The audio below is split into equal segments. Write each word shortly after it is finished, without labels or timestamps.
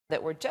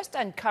that we're just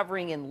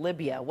uncovering in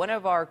Libya. One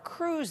of our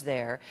crews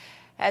there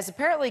has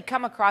apparently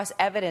come across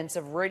evidence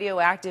of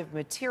radioactive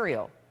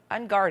material,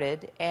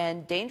 unguarded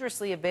and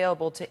dangerously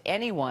available to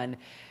anyone,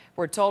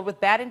 we're told, with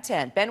bad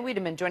intent. Ben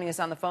Wedeman joining us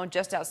on the phone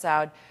just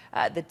outside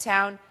the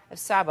town of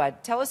Sabah.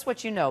 Tell us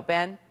what you know,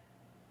 Ben.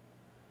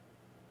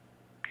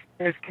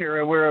 Yes,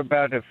 Kira, we're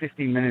about a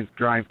 15-minute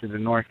drive to the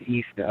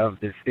northeast of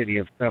the city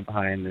of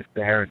Sabha in the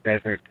Sahara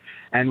Desert,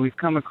 and we've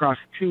come across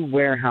two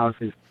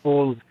warehouses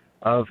full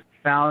of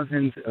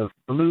thousands of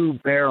blue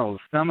barrels,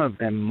 some of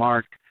them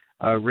marked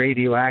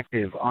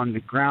radioactive. On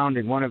the ground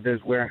in one of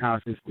those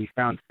warehouses, we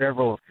found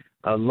several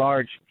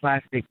large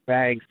plastic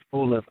bags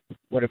full of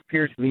what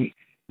appears to be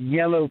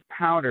yellow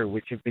powder,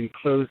 which have been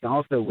closed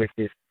also with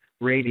this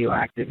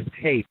radioactive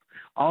tape.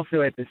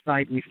 Also at the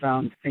site, we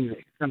found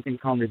something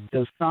called a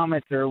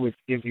dosimeter, which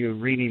gives you a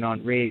reading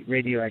on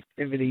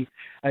radioactivity,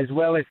 as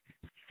well as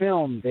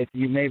film that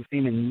you may have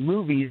seen in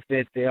movies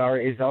that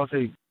is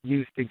also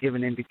used to give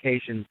an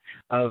indication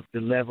of the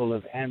level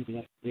of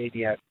ambient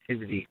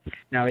radioactivity.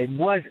 Now, it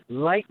was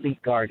lightly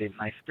guarded,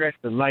 and I stress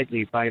the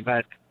lightly, by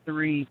about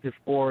 3 to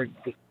 4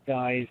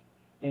 guys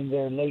in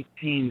their late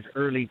teens,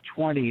 early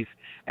 20s.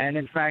 And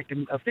in fact,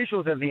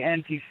 officials of the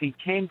NTC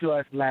came to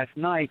us last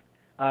night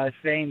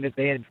saying that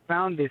they had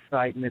found this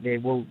site and that they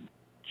were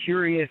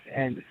curious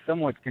and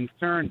somewhat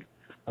concerned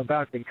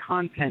about the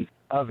content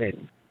of it.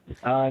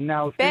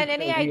 Now, Ben,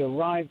 since we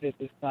arrived at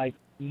the site,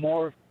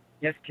 more...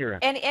 Yes, Kira?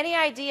 And any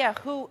idea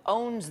who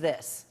owns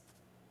this?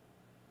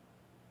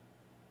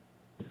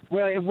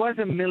 Well, it was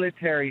a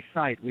military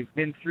site. We've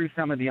been through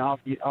some of the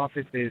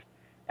offices,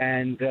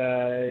 and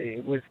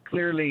it was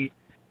clearly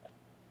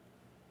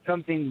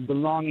something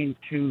belonging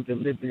to the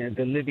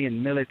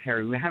Libyan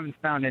military. We haven't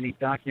found any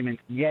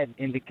documents yet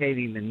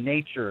indicating the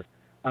nature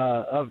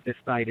of the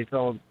site. It's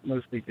all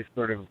mostly just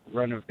sort of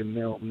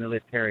run-of-the-mill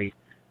military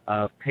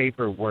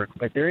paperwork.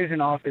 But there is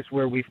an office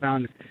where we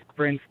found,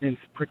 for instance,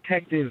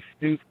 protective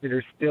suits that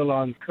are still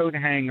on coat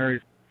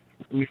hangers.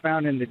 We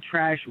found in the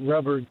trash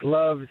rubber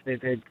gloves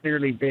that had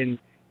clearly been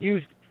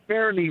used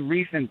fairly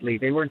recently.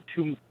 They weren't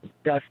too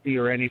dusty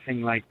or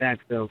anything like that.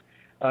 So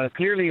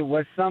clearly it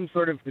was some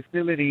sort of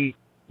facility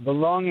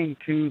belonging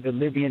to the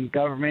Libyan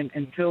government.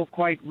 Until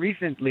quite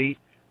recently,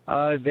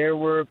 there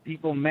were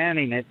people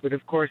manning it. But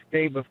of course,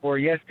 day before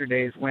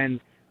yesterday is when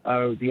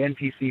the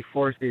NTC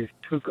forces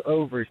took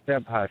over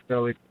Sabha,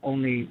 so it's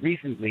only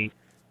recently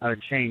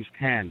changed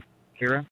hands. Kira?